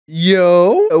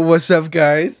Yo, what's up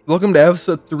guys? Welcome to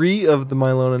episode 3 of the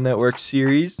Mylona Network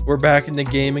series. We're back into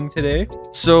gaming today.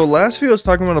 So last video I was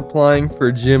talking about applying for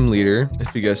a gym leader,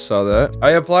 if you guys saw that.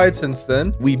 I applied since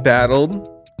then. We battled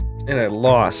and I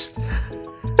lost.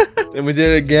 Then we did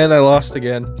it again, I lost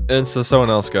again. And so someone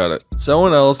else got it.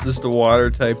 Someone else is the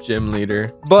water type gym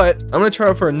leader. But I'm gonna try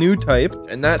out for a new type,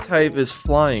 and that type is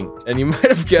flying. And you might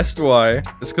have guessed why.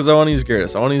 It's because I want to use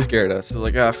Gyarados. I want to use Gyarados. So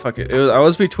like, fuck it. I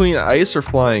was between ice or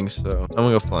flying, so I'm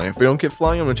gonna go flying. If we don't get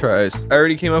flying, I'm gonna try ice. I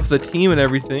already came up with a team and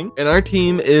everything. And our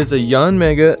team is a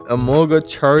Yanmega, Amoga,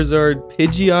 Charizard,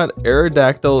 Pidgeot,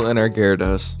 Aerodactyl, and our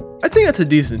Gyarados. I think that's a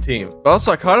decent team. But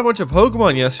also, I caught a bunch of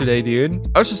Pokemon yesterday, dude.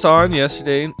 I was just on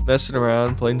yesterday, messing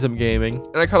around, playing some gaming.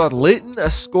 And I caught a Litten, a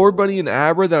Scorbunny, an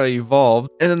Abra that I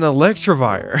evolved, and an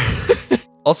Electivire.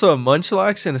 Also a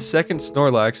Munchlax and a second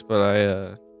Snorlax,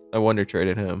 but I wonder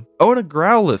traded him. Oh, and a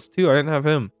Growlithe, too. I didn't have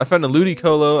him. I found a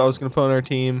Ludicolo I was going to put on our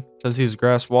team since he's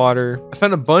grass water. I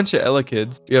found a bunch of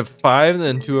Elekkids. We have 5 and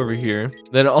then 2 over here.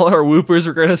 Then all our Woopers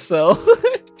we're going to sell.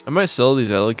 I might sell these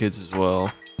Elekkids as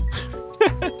well.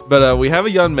 But we have a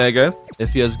Yanmega.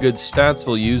 If he has good stats,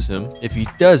 we'll use him. If he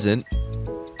doesn't,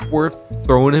 we're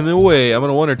throwing him away. I'm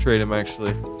gonna wonder trade him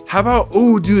actually. How about,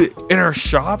 oh dude, in our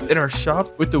shop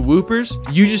with the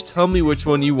Woopers, you just tell me which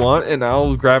one you want and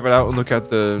I'll grab it out and look at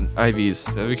the IVs.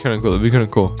 That'd be kind of cool. That'd be kind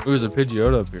of cool. There's a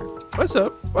Pidgeot up here. What's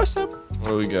up? What's up? What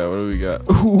do we got? What do we got?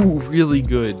 Ooh, really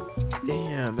good.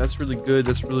 Damn, that's really good.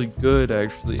 That's really good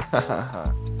actually. Ha ha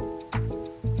ha.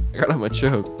 I got him a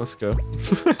choke. Let's go.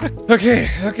 Okay.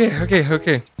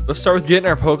 Let's start with getting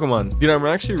our Pokemon. Dude, I'm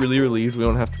actually really relieved we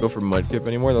don't have to go for Mudkip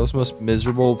anymore. That was the most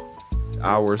miserable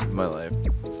hours of my life.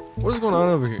 What is going on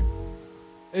over here?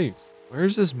 Hey,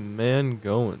 where's this man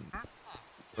going?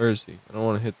 Where is he? I don't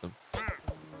want to hit them.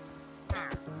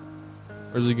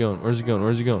 Where's he going? Where's he going?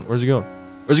 Where's he going? Where's he going?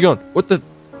 Where's he going? What the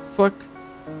fuck?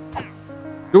 Get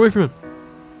away from him.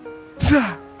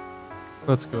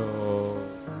 Let's go.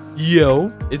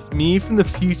 Yo, it's me from the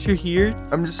future here.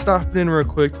 I'm just stopping in real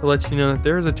quick to let you know that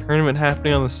there is a tournament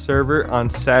happening on the server on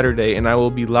Saturday, and I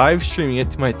will be live streaming it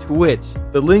to my Twitch.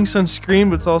 The link's on screen,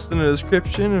 but it's also in the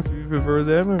description if you prefer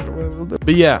them.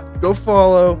 But yeah, go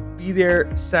follow. Be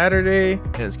there Saturday,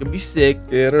 and it's gonna be sick.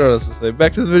 Yeah, I don't know what else to say.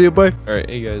 Back to the video, bye. All right,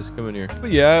 hey guys, come in here.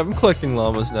 But yeah, I'm collecting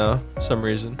llamas now for some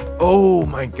reason. Oh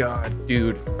my god,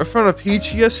 dude. I found a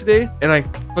Peach yesterday, and I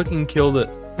fucking killed it.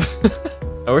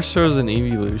 I wish there was an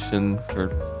evolution for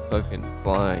fucking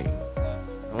flying.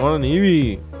 I want an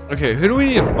Eevee. Okay, who do we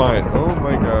need to find? Oh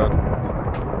my god.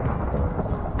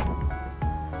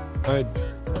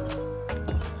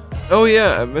 Oh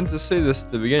yeah, I meant to say this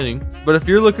at the beginning. But if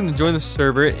you're looking to join the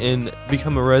server and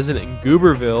become a resident in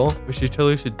Gooberville, which you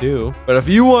totally should do. But if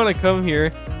you want to come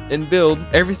here and build,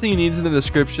 everything you need is in the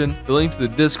description. The link to the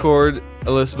Discord,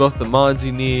 a list of both the mods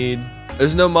you need.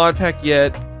 There's no mod pack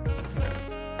yet.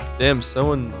 Damn,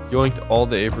 someone yoinked all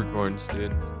the apricorns,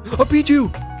 dude. I'll beat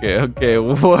you! Okay,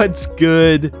 what's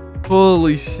good?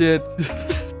 Holy shit.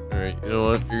 Alright, you know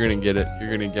what? You're gonna get it.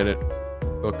 You're gonna get it.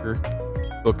 Booker.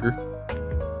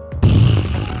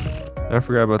 I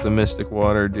forgot about the Mystic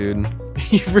Water, dude.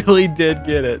 He really did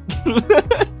get it.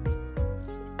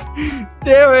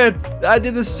 Damn it! I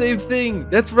did the same thing.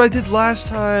 That's what I did last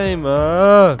time.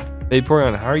 Hey,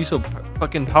 Porygon, how are you so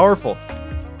fucking powerful?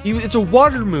 It's a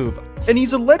water move. And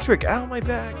he's electric. Ow, my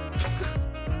back.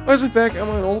 Why is my back? I'm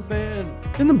an old man.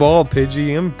 In the ball,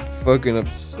 Pidgey. I'm fucking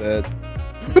upset.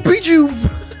 I beat you.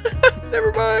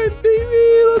 Never mind,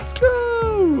 baby. Let's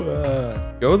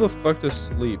go. Go the fuck to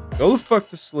sleep. Go the fuck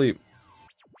to sleep.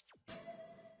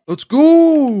 Let's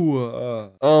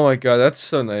go. Oh my god, that's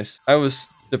so nice. I was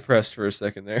depressed for a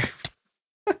second there.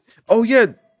 Oh yeah,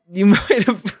 you might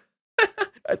have.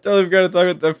 I totally forgot to talk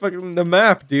about the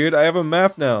map, dude. I have a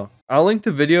map now. I'll link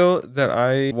the video that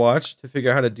I watched to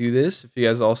figure out how to do this if you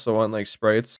guys also want like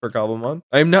sprites for Cobblemon.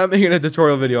 I'm not making a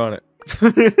tutorial video on it.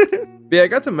 But yeah, I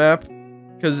got the map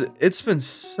because it's been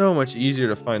so much easier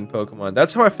to find Pokemon.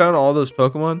 That's how I found all those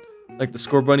Pokemon, like the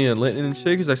Scorbunny and Litten and shit,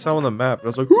 because I saw them on the map. And I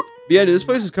was like, whoop. But yeah, dude, this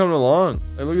place is coming along.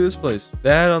 Like, look at this place.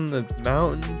 That on the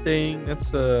mountain thing,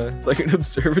 that's it's like an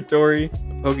observatory.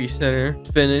 A Poke Center.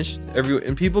 It's finished.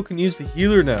 And people can use the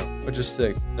healer now, which is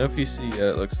sick. No PC yet,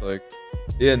 it looks like.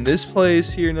 Yeah, and this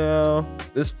place here now.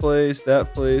 This place,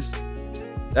 that place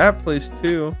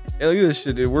too. Hey, look at this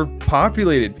shit, dude. We're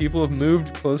populated. People have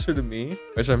moved closer to me,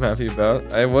 which I'm happy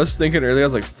about. I was thinking earlier, I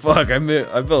was like, fuck, I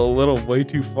felt a little way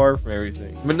too far from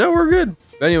everything. But no, we're good.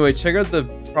 But anyway, check out the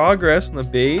progress on the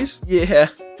base. Yeah.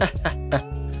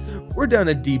 We're down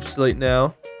a deep slate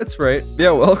now. That's right.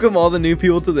 Yeah, welcome all the new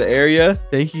people to the area.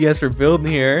 Thank you guys for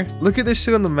building here. Look at this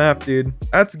shit on the map, dude.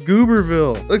 That's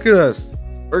Gooberville. Look at us.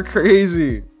 We're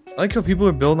crazy. I like how people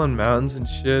are building on mountains and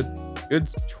shit.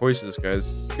 Good choices, guys.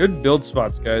 Good build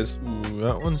spots, guys. Ooh,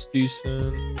 that one's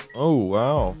decent. Oh,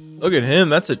 wow. Look at him.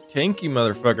 That's a tanky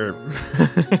motherfucker.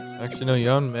 Actually, no,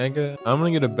 Yon Mega. I'm gonna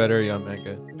get a better Yon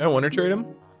Mega. Can I wonder trade him?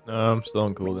 No, I'm still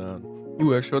on cooldown.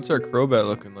 Ooh, actually, what's our Crobat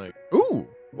looking like? Ooh.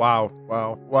 Wow.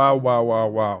 Wow. Wow, wow, wow,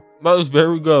 wow. That was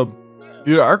very good.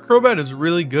 Dude, our Crobat is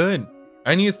really good.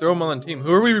 I need to throw him on the team.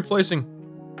 Who are we replacing?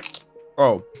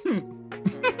 Oh.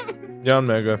 Yon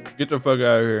Mega. Get the fuck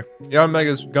out of here. Yon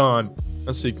Mega's gone.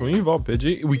 Let's see. Can we evolve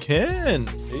Pidgey? We can.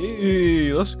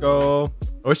 Hey, let's go.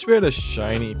 I wish we had a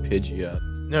shiny Pidgey up.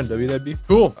 No, W that'd be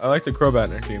cool. I like the Crobat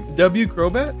in our team. W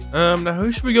Crobat? Now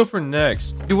who should we go for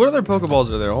next? Dude, what other Pokeballs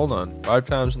are there? Hold on. 5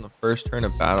 times in the first turn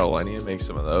of battle. I need to make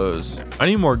some of those. I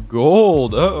need more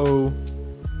gold. Uh-oh.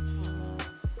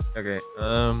 Okay.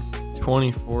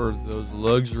 24 of those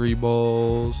luxury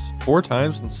balls. 4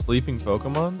 times in sleeping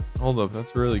Pokemon? Hold up,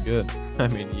 that's really good. I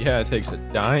mean, yeah, it takes a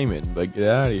diamond, but get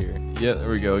out of here. Yeah, there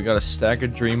we go. We got a stack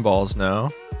of dream balls now.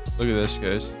 Look at this,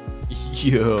 guys.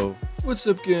 Yo. What's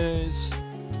up, guys?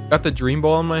 Got the dream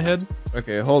ball in my head?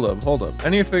 Okay, hold up. I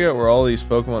need to figure out where all these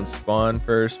Pokemon spawn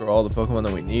first, where all the Pokemon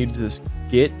that we need to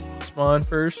get spawn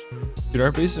first. Dude,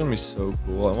 our base is gonna be so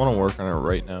cool. I want to work on it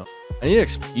right now. I need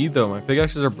XP though. My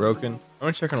pickaxes are broken. I'm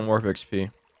gonna check on Warp XP.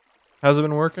 How's it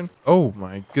been working? Oh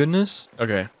my goodness.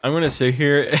 Okay, I'm gonna sit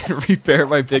here and repair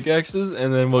my pickaxes,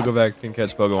 and then we'll go back and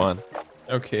catch Pokemon.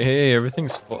 Okay,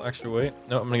 everything's full. Actually, wait.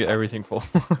 No, I'm gonna get everything full.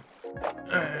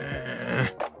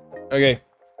 Okay.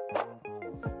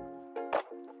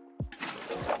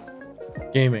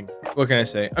 Gaming. What can I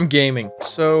say? I'm gaming.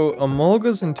 So,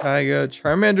 Emolgas and Taiga,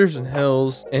 Charmanders and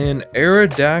Hills, and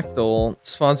Aerodactyl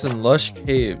spawns in lush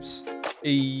caves.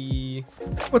 Hey.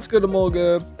 What's good,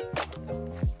 Emolga?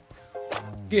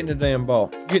 Get in the damn ball.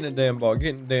 Get in the damn ball.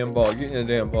 Get in the damn ball. Get in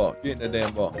the damn ball. Get in the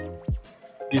damn ball.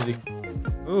 Easy.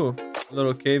 Ooh.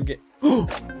 Little cave game.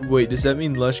 Wait, does that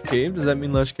mean lush cave? Does that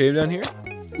mean lush cave down here?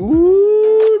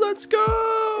 Ooh, let's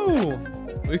go.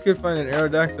 We could find an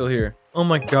Aerodactyl here. Oh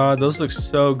my god, those look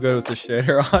so good with the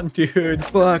shader on, dude.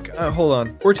 Fuck. Hold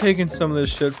on. We're taking some of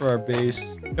this shit from our base.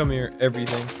 Come here,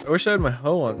 everything. I wish I had my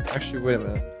hoe on. Actually, wait a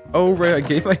minute. Oh, right. I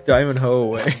gave my diamond hoe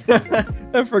away.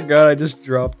 I forgot I just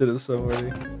dropped it at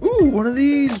somebody. Ooh, one of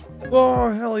these. Oh,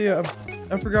 hell yeah.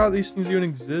 I forgot these things even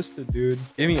existed, dude.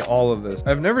 Give me all of this.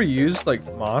 I've never used like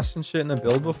moss and shit in a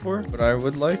build before, but I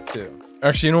would like to.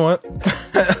 Actually, you know what?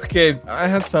 Okay, I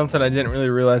had something I didn't really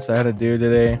realize I had to do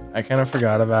today. I kind of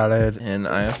forgot about it, and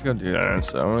I have to go do that,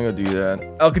 so I'm gonna go do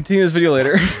that. I'll continue this video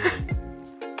later.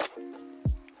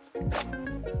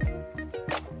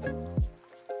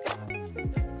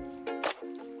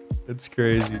 It's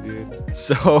crazy, dude.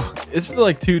 So, it's been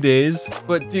like 2 days,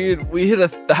 but dude, we hit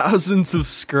 1,000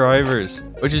 subscribers,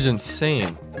 which is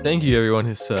insane. Thank you, everyone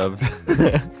who subbed.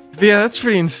 But yeah, that's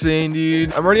pretty insane,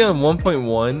 dude. I'm already on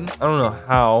 1.1. I don't know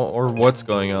how or what's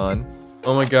going on.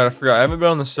 Oh my god, I forgot. I haven't been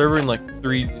on the server in like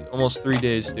almost 3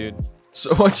 days, dude.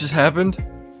 So what just happened?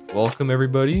 Welcome,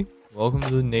 everybody. Welcome to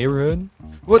the neighborhood.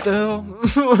 What the hell?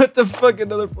 What the fuck?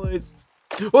 Another place.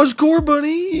 Oh, Score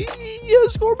Bunny! Yeah,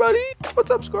 Score Bunny!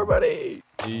 What's up, Score Bunny?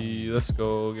 Hey, let's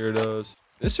go, Gyarados.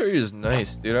 This area is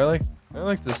nice, dude. I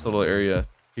like this little area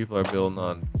people are building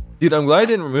on. Dude, I'm glad I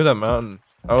didn't remove that mountain.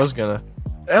 I was gonna.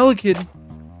 Elekid.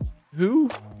 Who?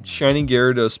 Shiny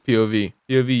Gyarados POV.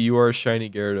 POV, you are a shiny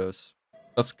Gyarados.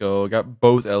 Let's go. Got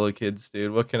both Elekids,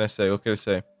 dude. What can I say? What can I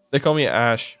say? They call me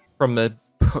Ash from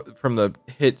the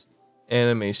hit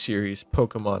anime series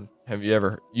Pokemon. Have you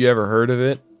ever heard of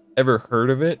it? Ever heard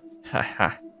of it? Haha.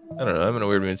 I don't know. I'm in a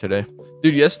weird mood today.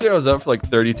 Dude, yesterday I was up for like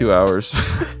 32 hours.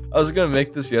 I was gonna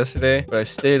make this yesterday, but I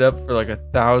stayed up for like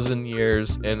 1,000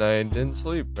 years and I didn't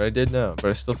sleep. But I did now. But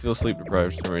I still feel sleep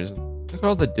deprived for some reason. Look at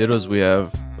all the dittos we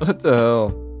have. What the hell?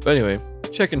 But anyway,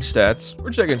 checking stats.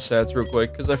 We're checking stats real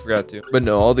quick because I forgot to. But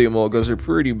no, all the Emolgas are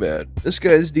pretty bad. This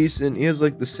guy's decent. He has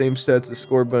like the same stats as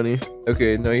Score Bunny.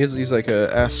 Okay, no, he's like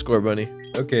a ass Score Bunny.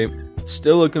 Okay,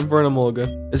 still looking for an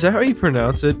Emolga. Is that how you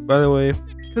pronounce it, by the way?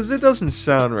 Because it doesn't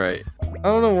sound right. I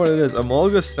don't know what it is.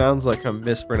 Emolga sounds like I'm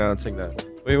mispronouncing that.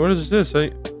 Wait, what is this?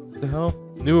 What the hell?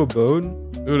 New abode?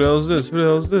 Who the hell is this? Who the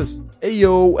hell is this? Hey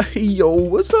yo,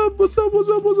 what's up? What's up? What's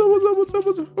up? What's up? What's up? What's up?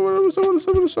 What's up? What's up? What's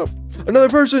up? What's up? Another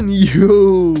person.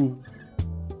 Yo.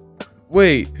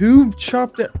 Wait, who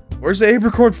chopped it? Where's the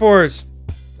apricorn forest?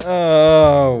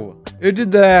 Oh, who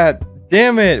did that?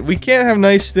 Damn it! We can't have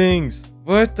nice things.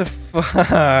 What the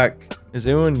fuck? Is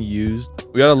anyone used?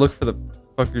 We gotta look for the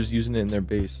fuckers using it in their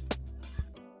base.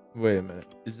 Wait a minute.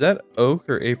 Is that oak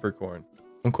or apricorn?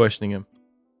 I'm questioning him.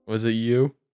 Was it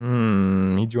you?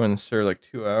 He joined the server like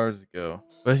 2 hours ago.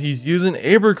 But he's using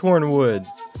apricorn wood.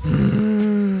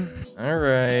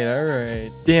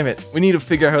 Alright. Damn it. We need to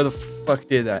figure out how the fuck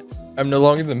did that. I'm no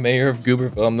longer the mayor of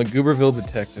Gooberville. I'm the Gooberville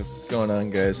detective. What's going on,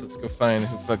 guys? Let's go find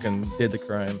who fucking did the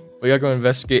crime. We gotta go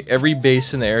investigate every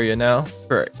base in the area now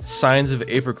for signs of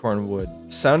apricorn wood.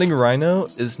 Sounding Rhino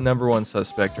is #1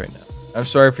 suspect right now. I'm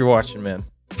sorry if you're watching, man.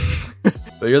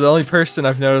 But you're the only person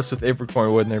I've noticed with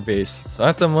apricorn wood in their base. So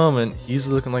at the moment, he's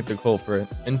looking like the culprit.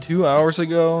 And 2 hours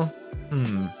ago,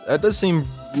 that does seem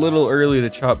a little early to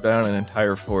chop down an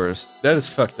entire forest. That is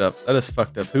fucked up.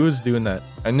 Who was doing that?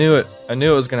 I knew it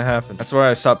was gonna happen. That's why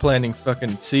I stopped planting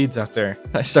fucking seeds out there.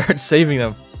 I started saving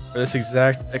them for this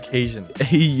exact occasion.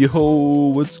 Hey,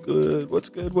 yo, what's good? Let's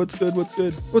go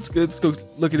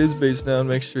look at his base now and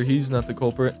make sure he's not the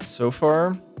culprit. So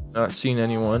far, not seen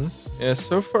anyone. Yeah,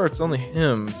 so far it's only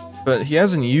him, but he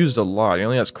hasn't used a lot. He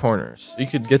only has corners. You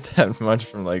could get that much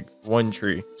from like one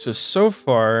tree. So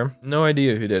far, no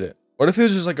idea who did it. What if it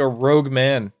was just like a rogue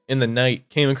man in the night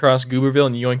came across Gooberville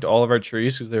and yoinked all of our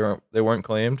trees because they weren't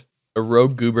claimed? A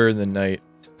rogue goober in the night.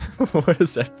 What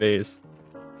is that base?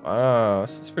 Wow,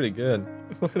 this is pretty good.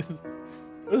 What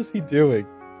is he doing?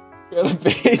 What kind of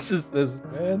base is this,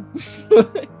 man?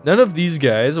 None of these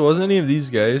guys, it wasn't any of these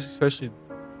guys, especially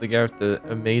the guy with the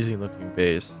amazing looking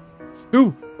base.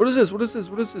 Who? What is this?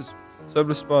 Sub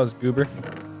to spaws, goober.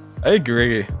 I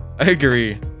agree.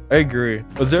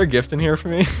 Was there a gift in here for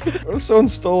me? What if someone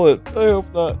stole it? I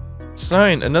hope not.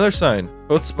 Sign, another sign.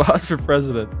 Both spots for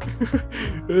president.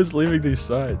 Who's leaving these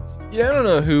signs? Yeah, I don't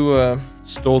know who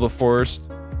stole the forest.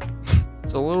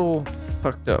 It's a little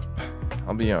fucked up.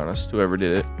 I'll be honest, whoever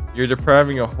did it. You're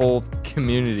depriving a whole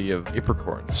community of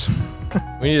apricorns.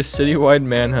 We need a citywide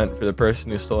manhunt for the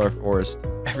person who stole our forest.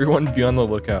 Everyone be on the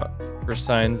lookout for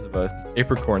signs of a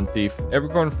apricorn thief.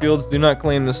 Apricorn fields do not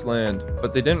claim this land,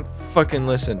 but they didn't fucking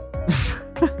listen.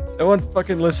 No one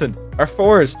fucking listened. Our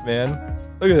forest, man.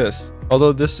 Look at this.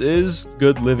 Although this is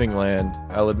good living land,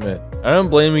 I'll admit. I don't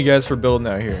blame you guys for building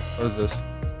out here. What is this?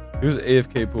 Who's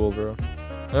AFK pool, bro?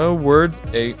 Oh, word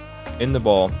 8. In the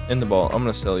ball. I'm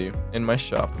gonna sell you. In my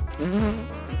shop.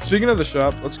 Speaking of the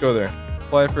shop, let's go there.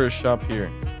 Apply for a shop here.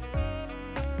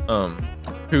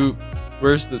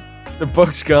 Where's the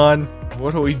book's gone?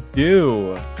 What do we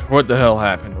do? What the hell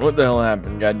happened?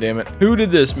 God damn it. Who did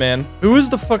this, man? Who is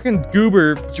the fucking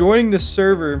goober joining the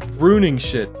server ruining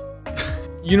shit?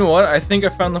 You know what? I think I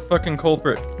found the fucking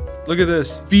culprit. Look at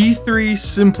this. V3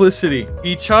 Simplicity.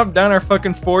 He chopped down our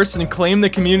fucking forest and claimed the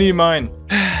community mine.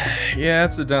 Yeah,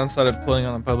 that's the downside of playing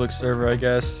on a public server, I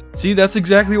guess. See, that's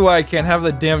exactly why I can't have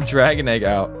the damn dragon egg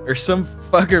out. Or some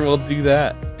fucker will do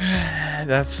that.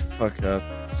 That's fucked up.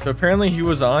 So apparently he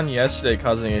was on yesterday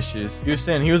causing issues. He was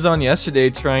saying he was on yesterday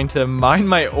trying to mine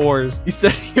my ores. He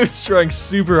said he was trying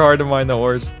super hard to mine the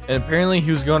ores. And apparently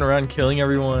he was going around killing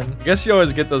everyone. I guess you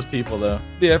always get those people though.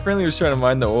 Yeah, apparently he was trying to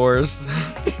mine the ores.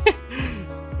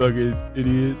 Fucking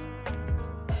idiot.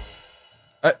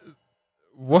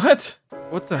 What?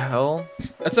 What the hell?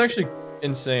 That's actually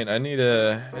insane. I need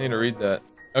to read that.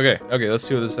 Okay, let's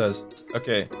see what this says.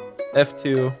 Okay.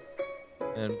 F2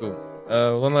 and boom.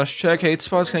 One last check. Hey, it's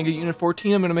spots. Can I get unit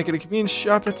 14? I'm gonna make it a convenience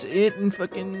shop. That's it. And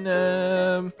fucking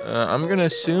I'm gonna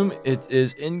assume it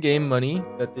is in-game money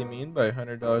that they mean by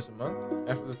 $100 a month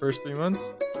after the first 3 months.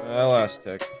 I'll ask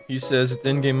Tech. He says it's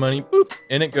in-game money. Boop.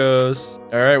 And it goes.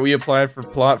 All right, we applied for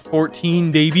plot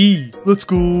 14, baby. Let's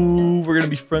go. We're gonna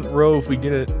be front row if we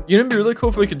get it. You know, it'd be really cool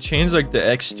if we could change like the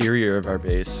exterior of our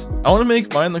base. I want to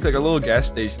make mine look like a little gas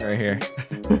station right here.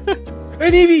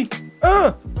 Hey, Evie!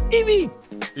 Evie!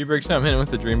 He breaks down, hit him with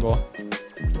the dream ball.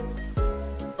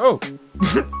 Oh!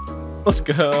 Let's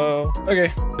go.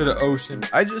 Okay, to the ocean.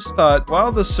 I just thought,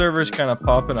 while the server's kind of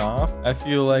popping off, I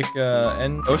feel like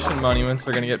ocean monuments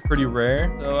are going to get pretty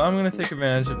rare. So I'm going to take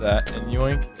advantage of that and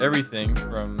yoink everything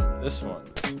from this one.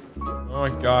 Oh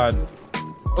my god.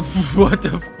 What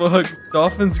the fuck?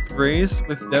 Dolphin's Grace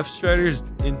with Depth Strider is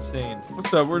insane.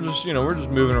 What's up? We're just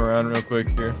moving around real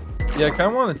quick here. Yeah, I kind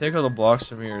of want to take all the blocks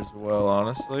from here as well,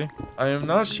 honestly. I am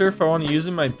not sure if I want to use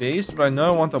in my base, but I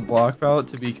know I want the block palette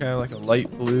to be kind of like a light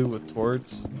blue with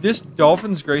quartz. This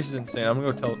Dolphin's Grace is insane. I'm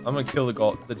gonna kill the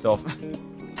dolphin.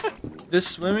 This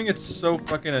swimming, it's so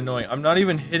fucking annoying. I'm not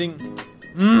even hitting.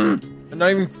 I'm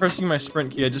not even pressing my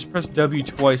sprint key. I just pressed W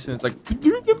twice and it's like.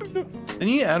 Then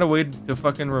you add a way to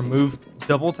fucking remove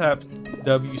double tap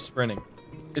W sprinting.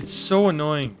 It's so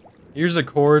annoying. Here's the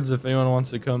cords if anyone wants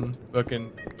to come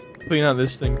fucking clean out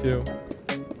this thing too.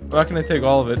 I'm not gonna take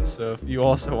all of it, so if you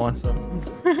also want some.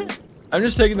 I'm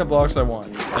just taking the blocks I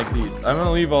want, like these. I'm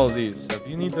gonna leave all of these. So if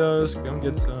you need those, come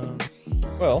get some.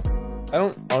 Well, I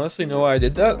don't honestly know why I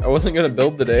did that. I wasn't gonna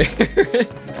build today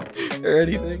or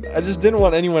anything. I just didn't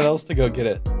want anyone else to go get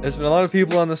it. There's been a lot of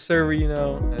people on the server, you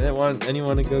know. I didn't want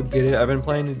anyone to go get it. I've been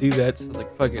planning to do that, so I was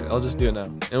like, fuck it, I'll just do it now.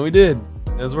 And we did.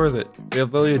 It was worth it. We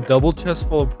have literally a double chest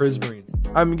full of prismarine.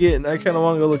 I kind of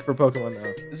want to go look for Pokemon now.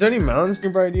 Is there any mountains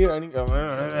nearby, dude? I need to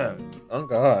go. Oh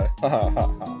god.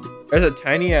 There's a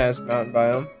tiny ass mountain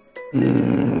biome.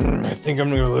 I think I'm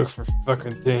gonna go look for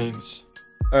fucking things.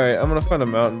 Alright, I'm gonna find a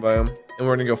mountain biome. And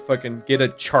we're gonna go fucking get a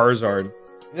Charizard.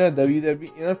 You know how that'd be?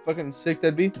 You know how fucking sick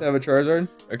that'd be to have a Charizard?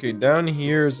 Okay, down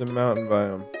here is a mountain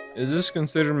biome. Is this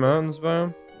considered mountains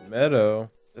biome? Meadow.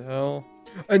 The hell?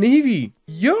 An Eevee!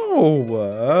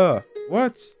 Yo!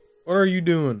 What? What are you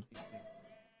doing?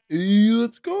 Hey,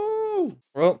 let's go!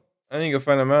 Well, I need to go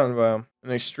find a mountain biome.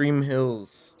 An extreme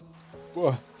hills.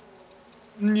 Whoa.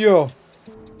 Yo!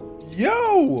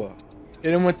 Yo!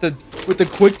 Hit him with the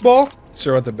quick ball.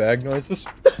 Sorry about the bag noises.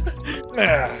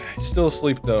 He's still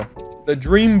asleep though. The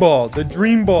dream ball. The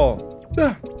dream ball.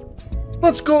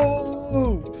 Let's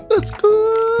go! Let's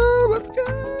go! Let's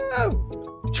go!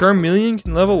 Charmeleon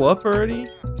can level up already?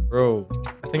 Bro,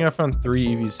 I think I found 3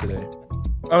 Eevees today.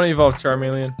 I'm gonna evolve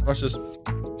Charmeleon. Watch this.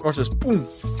 Watch this. Boom.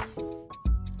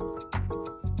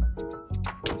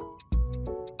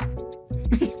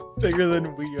 He's bigger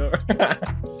than we are.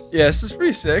 Yeah, this is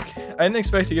pretty sick. I didn't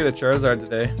expect to get a Charizard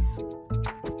today.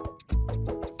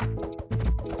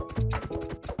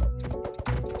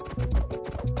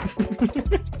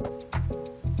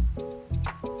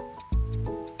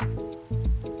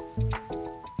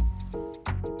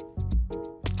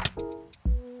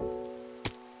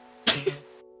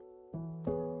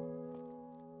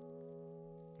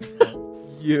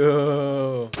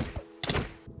 Yo.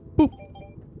 Boop.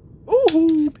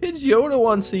 Ooh, Pidgeotto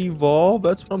wants to evolve.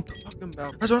 That's what I'm talking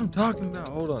about. That's what I'm talking about.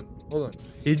 Hold on. Hold on.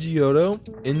 Pidgeotto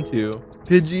into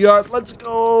Pidgeot. Let's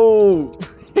go.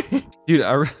 Dude,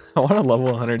 I want a level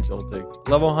 100 Joltik.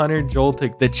 Level 100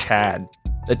 Joltik. The Chad.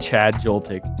 The Chad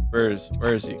Joltik. Where is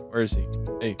he? Where is he?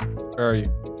 Hey, where are you?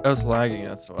 I was lagging,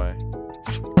 that's why.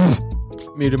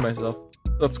 Muted myself.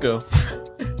 Let's go.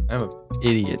 I'm an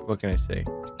idiot. What can I say?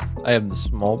 I have the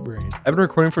small brain. I've been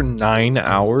recording for 9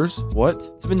 hours.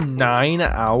 What? It's been 9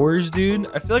 hours, dude.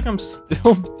 I feel like I'm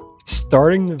still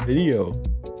starting the video.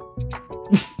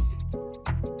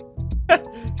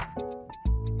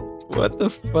 What the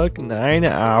fuck? 9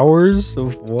 hours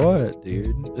of what,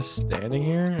 dude? Just standing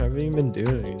here? I haven't even been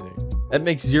doing anything. That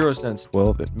makes 0 sense.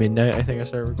 12 at midnight, I think I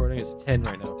started recording. It's 10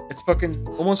 right now. It's fucking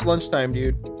almost lunchtime,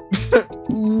 dude.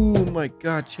 Ooh, my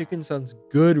god, chicken sounds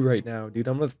good right now, dude.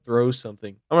 I'm gonna throw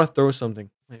something.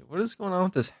 Wait, what is going on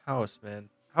with this house, man?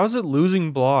 How is it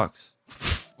losing blocks?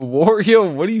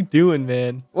 Wario, what are you doing,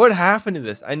 man? What happened to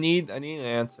this? I need an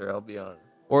answer, I'll be honest.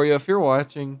 Wario, if you're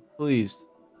watching, please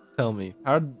tell me.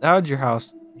 How'd your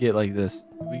house get like this?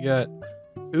 We got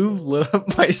who lit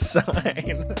up my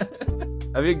sign?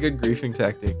 That'd be a good griefing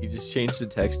tactic. You just change the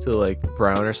text to like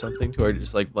brown or something to where it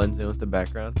just like blends in with the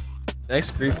background.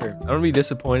 Next griefer. I'm gonna be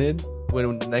disappointed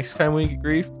when the next time we get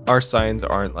griefed, our signs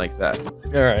aren't like that.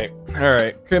 All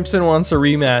right. Crimson wants a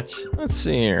rematch. Let's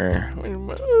see here.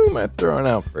 What am I throwing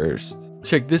out first?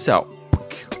 Check this out.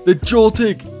 The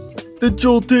Joltik. The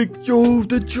Joltik. Yo,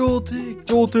 the Joltik.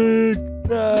 Joltik.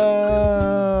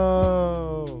 No.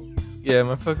 Yeah,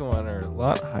 my Pokemon are a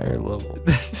lot higher level.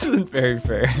 This isn't very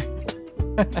fair.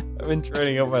 I've been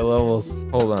trading up my levels.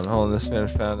 Hold on. This man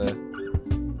found a...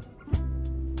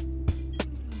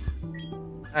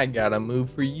 I got a move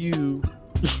for you.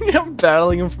 I'm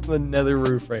battling him from the nether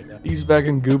roof right now. He's back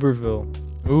in Gooberville.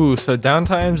 Ooh, so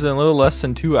downtime's in a little less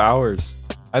than 2 hours.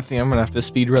 I think I'm gonna have to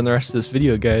speedrun the rest of this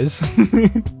video, guys.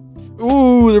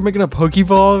 Ooh, they're making a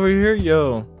Pokeball over here?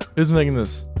 Yo, who's making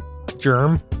this?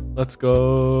 Germ? Let's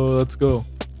go. Let's go.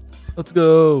 Let's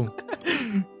go.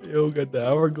 Yo, got the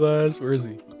hourglass. Where is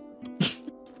he?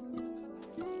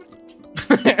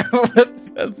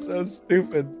 That's so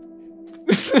stupid.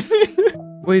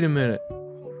 Wait a minute.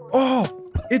 Oh,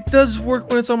 it does work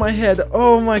when it's on my head.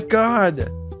 Oh my god.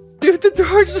 Dude, the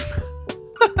torch.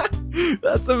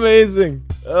 That's amazing.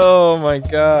 Oh my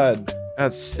god.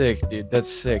 That's sick, dude. That's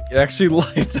sick. It actually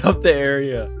lights up the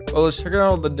area. Well, let's check out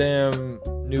all the damn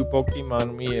new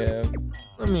Pokemon we have.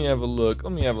 Let me have a look.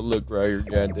 Let me have a look right here,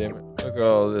 goddammit. Look at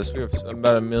all of this. We have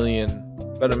about a million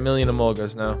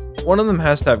Emolgas now. One of them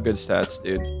has to have good stats,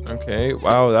 dude. Okay,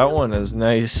 wow, that one has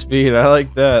nice speed. I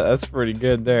like that. That's pretty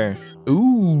good there.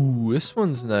 Ooh, this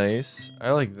one's nice. I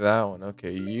like that one.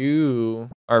 Okay, you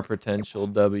are potential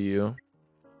W.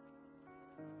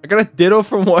 I got a ditto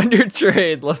from Wonder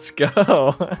Trade. Let's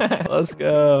go. Let's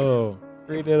go.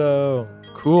 Free ditto.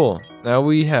 Cool. Now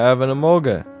we have an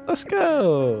Emolga. Let's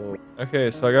go. Okay,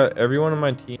 so I got everyone on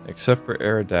my team except for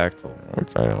Aerodactyl,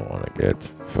 which I don't want to get.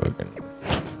 Fucking.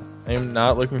 I am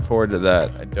not looking forward to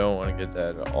that. I don't want to get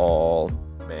that at all,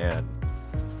 man.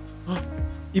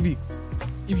 Eevee.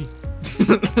 Eevee.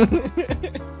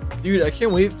 Dude, I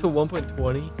can't wait till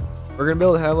 1.20. We're gonna be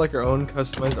able to have like our own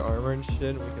customized armor and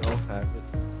shit. We can all pack it.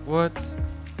 What?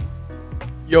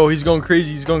 Yo, he's going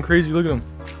crazy. He's going crazy. Look at him.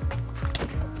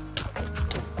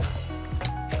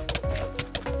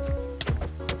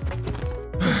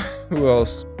 Who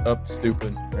else up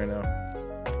stupid right now?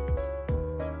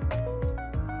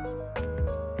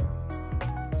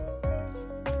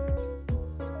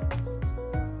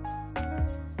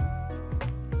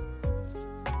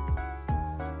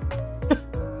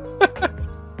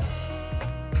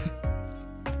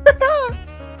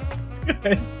 This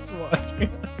guy's just watching.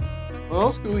 What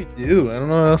else could we do? I don't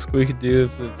know what else we could do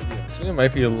for the video. This video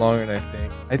might be longer than I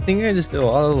think. I think I just did a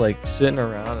lot of like sitting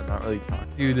around and not really talking.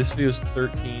 Dude, this video is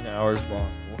 13 hours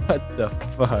long. What the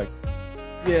fuck?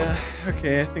 Yeah,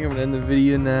 okay, I think I'm gonna end the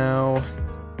video now.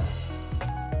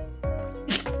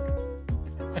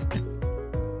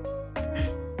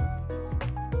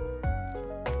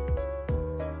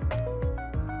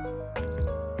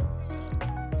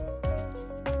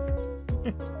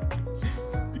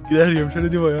 Get out of here, I'm trying to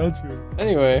do my outro.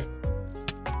 Anyway.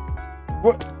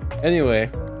 What? Anyway,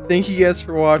 thank you guys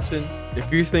for watching. If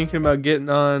you're thinking about getting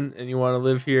on and you want to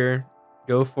live here,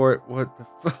 go for it. What the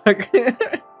fuck?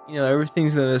 You know,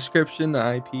 everything's in the description,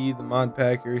 the IP, the mod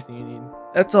pack, everything you need.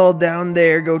 That's all down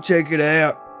there. Go check it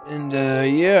out. And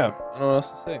yeah, I don't know what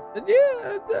else to say. And yeah,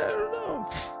 I don't know.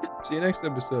 See you next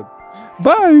episode.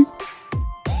 Bye.